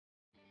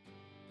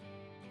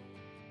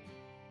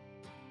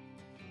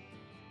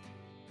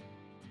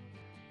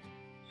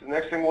So the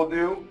next thing we'll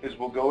do is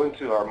we'll go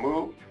into our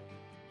move.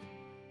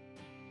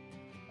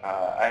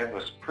 I have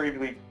this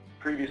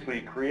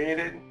previously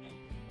created.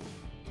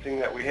 The thing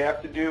that we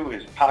have to do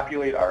is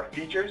populate our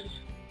features.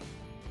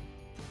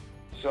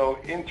 So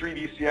in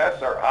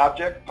 3DCS, our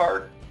object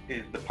part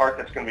is the part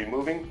that's going to be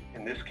moving.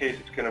 In this case,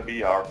 it's going to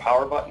be our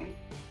power button.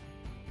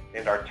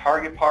 And our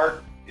target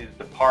part is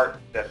the part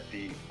that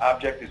the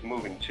object is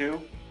moving to.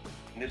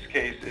 In this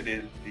case, it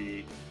is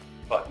the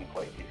button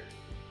plate here.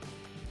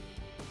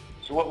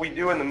 So what we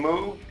do in the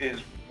move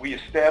is we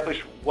establish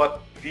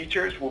what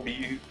features will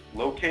be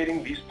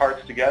locating these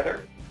parts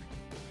together.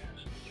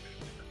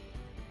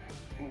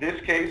 In this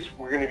case,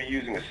 we're going to be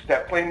using a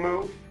step plane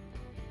move,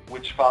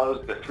 which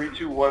follows the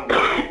 3-2-1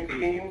 locating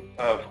scheme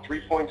of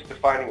 3 points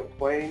defining a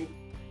plane,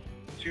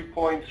 2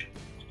 points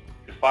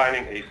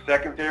defining a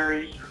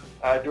secondary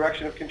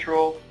direction of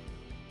control,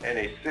 and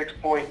a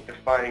 6-point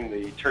defining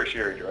the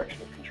tertiary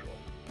direction of control.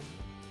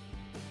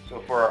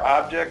 So for our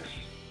objects,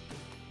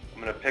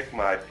 I'm going to pick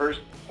my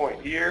first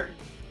point here,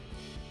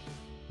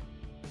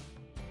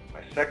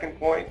 my second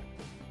point,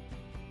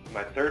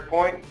 my third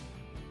point.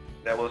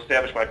 That will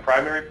establish my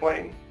primary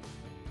plane.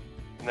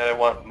 And then I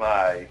want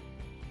my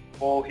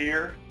hole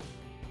here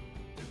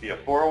to be a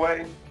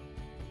 4-way,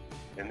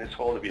 and this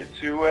hole to be a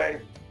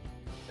 2-way.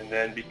 And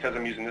then because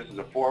I'm using this as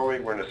a 4-way,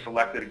 we're going to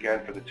select it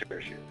again for the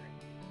tertiary.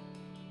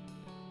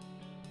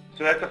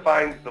 So that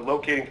defines the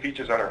locating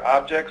features on our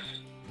objects.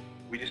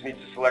 We just need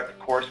to select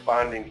the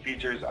corresponding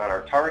features on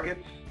our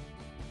targets.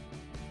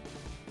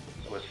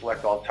 So I'm going to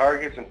select all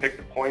targets and pick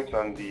the points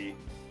on the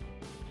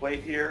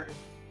plate here.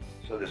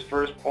 So this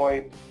first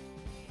point,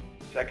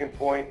 second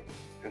point,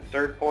 and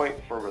third point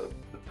for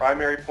the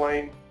primary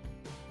plane.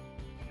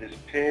 This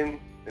pin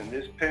and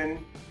this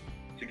pin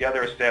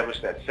together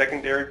establish that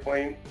secondary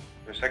plane,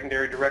 or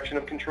secondary direction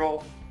of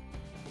control.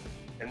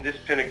 And this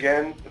pin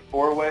again, the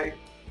 4-way,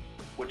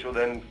 which will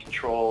then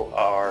control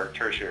our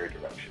tertiary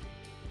direction.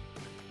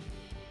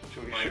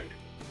 So we should.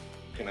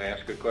 Can I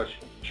ask a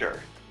question? Sure.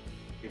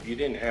 If you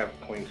didn't have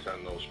points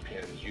on those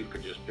pins, you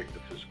could just pick the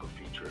physical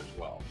feature as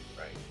well,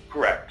 right?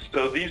 Correct.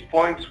 So these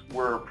points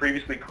were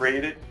previously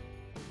created.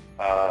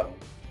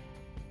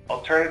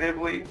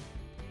 Alternatively,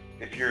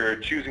 if you're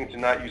choosing to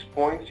not use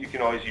points, you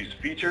can always use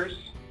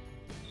features.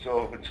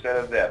 So if instead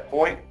of that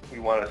point, we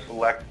want to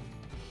select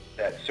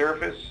that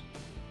surface,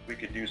 we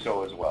could do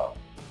so as well.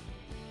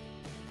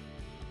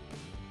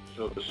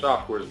 So the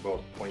software is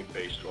both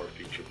point-based or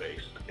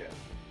feature-based, Yeah.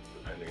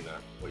 depending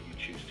on what you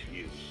choose to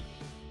use.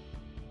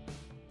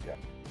 Yeah.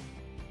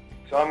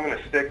 So I'm going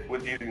to stick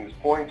with using these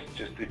points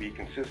just to be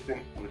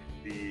consistent with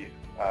the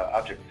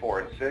object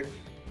 4 and 6.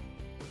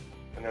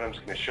 And then I'm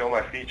just going to show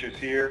my features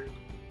here.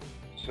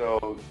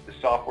 So the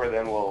software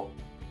then will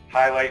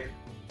highlight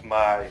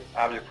my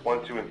objects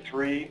 1, 2, and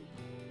 3,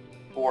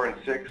 4 and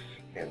 6,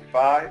 and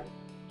 5.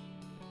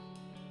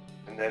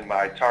 And then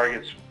my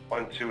targets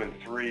 1, 2, and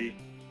 3,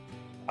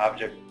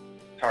 object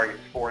targets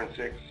 4 and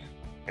 6,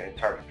 and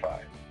target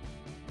 5.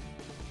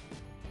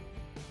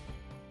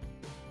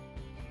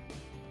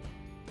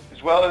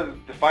 As well as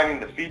defining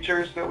the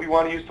features that we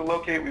want to use to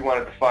locate, we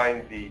want to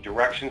define the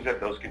directions that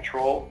those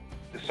control.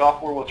 The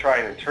software will try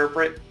and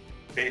interpret,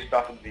 based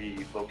off of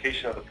the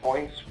location of the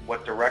points,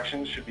 what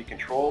directions should be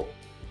controlled.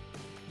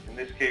 In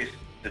this case,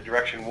 the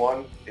direction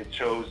 1, it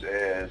chose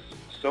as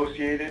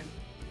associated,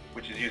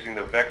 which is using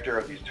the vector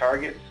of these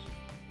targets.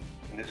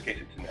 In this case,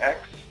 it's an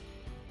X.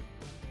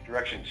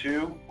 Direction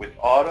 2, with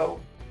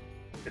auto,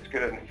 it's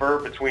going to infer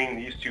between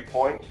these 2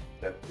 points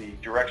that the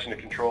direction to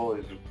control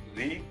is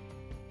Z.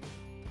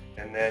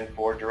 And then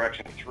for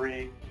direction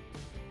 3,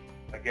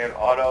 again,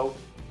 auto,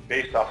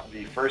 based off of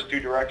the first 2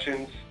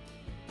 directions,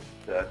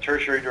 the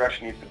tertiary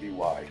direction needs to be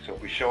Y. So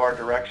if we show our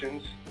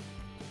directions,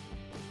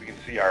 we can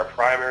see our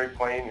primary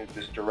plane is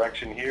this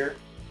direction here,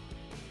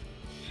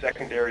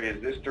 secondary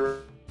is this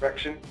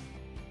direction,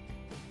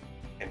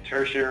 and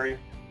tertiary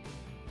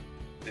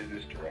is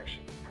this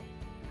direction.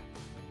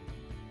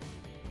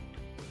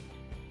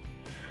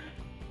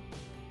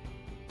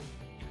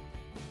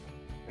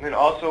 And then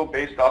also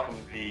based off of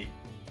the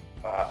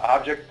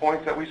object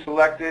points that we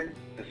selected,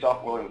 the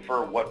software will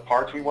infer what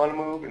parts we want to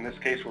move. In this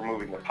case, we're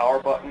moving the power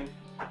button,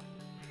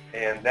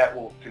 and that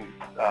will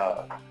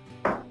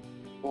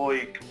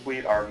fully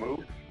complete our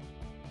move.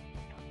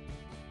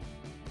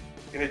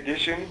 In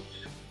addition,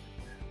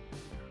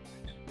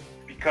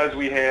 because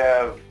we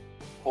have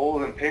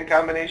hole and pin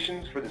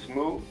combinations for this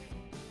move,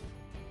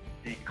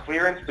 the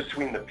clearance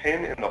between the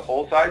pin and the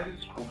hole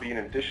sizes will be an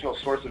additional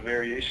source of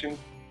variation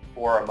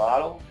for our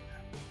model.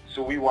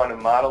 So we want to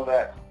model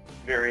that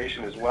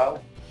variation as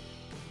well.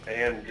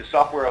 And the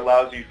software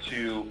allows you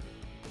to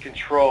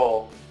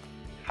control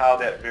how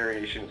that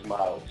variation is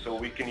modeled. So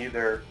we can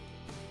either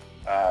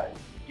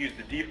use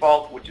the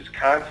default, which is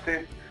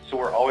constant, so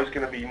we're always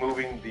going to be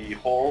moving the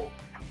hole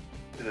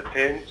to the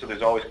pin, so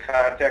there's always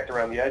contact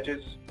around the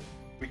edges.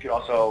 We could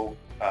also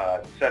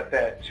set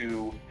that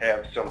to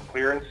have some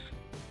clearance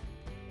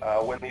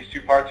when these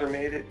 2 parts are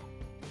mated.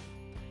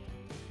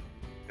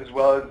 As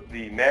well as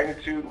the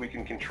magnitude, we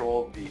can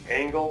control the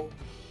angle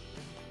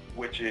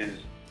which is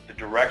the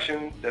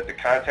direction that the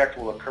contact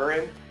will occur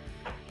in.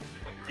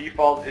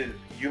 Default is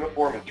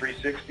uniform and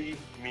 360,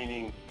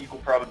 meaning equal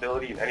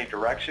probability in any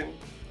direction.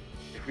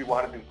 If we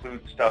wanted to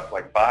include stuff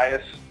like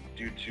bias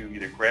due to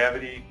either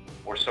gravity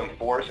or some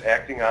force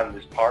acting on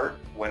this part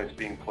when it's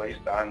being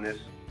placed on this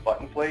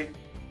button plate,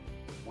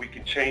 we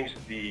can change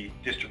the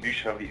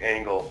distribution of the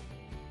angle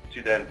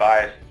to then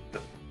bias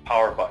the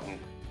power button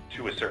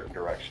to a certain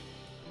direction.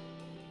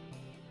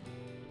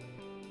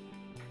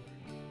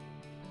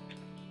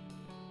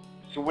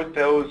 So with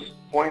those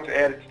points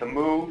added to the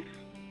move,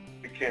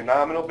 we can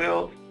nominal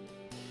build,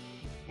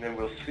 and then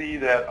we'll see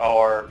that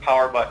our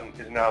power button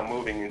is now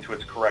moving into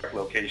its correct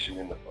location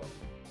in the phone.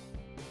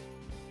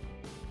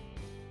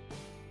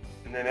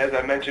 And then, as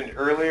I mentioned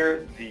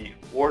earlier, the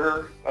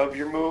order of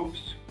your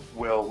moves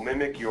will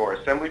mimic your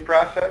assembly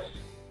process.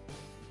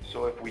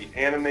 So if we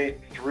animate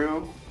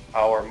through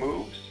our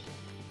moves,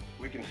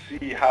 we can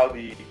see how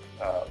the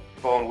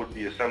phone would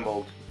be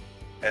assembled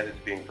as it's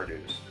being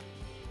produced.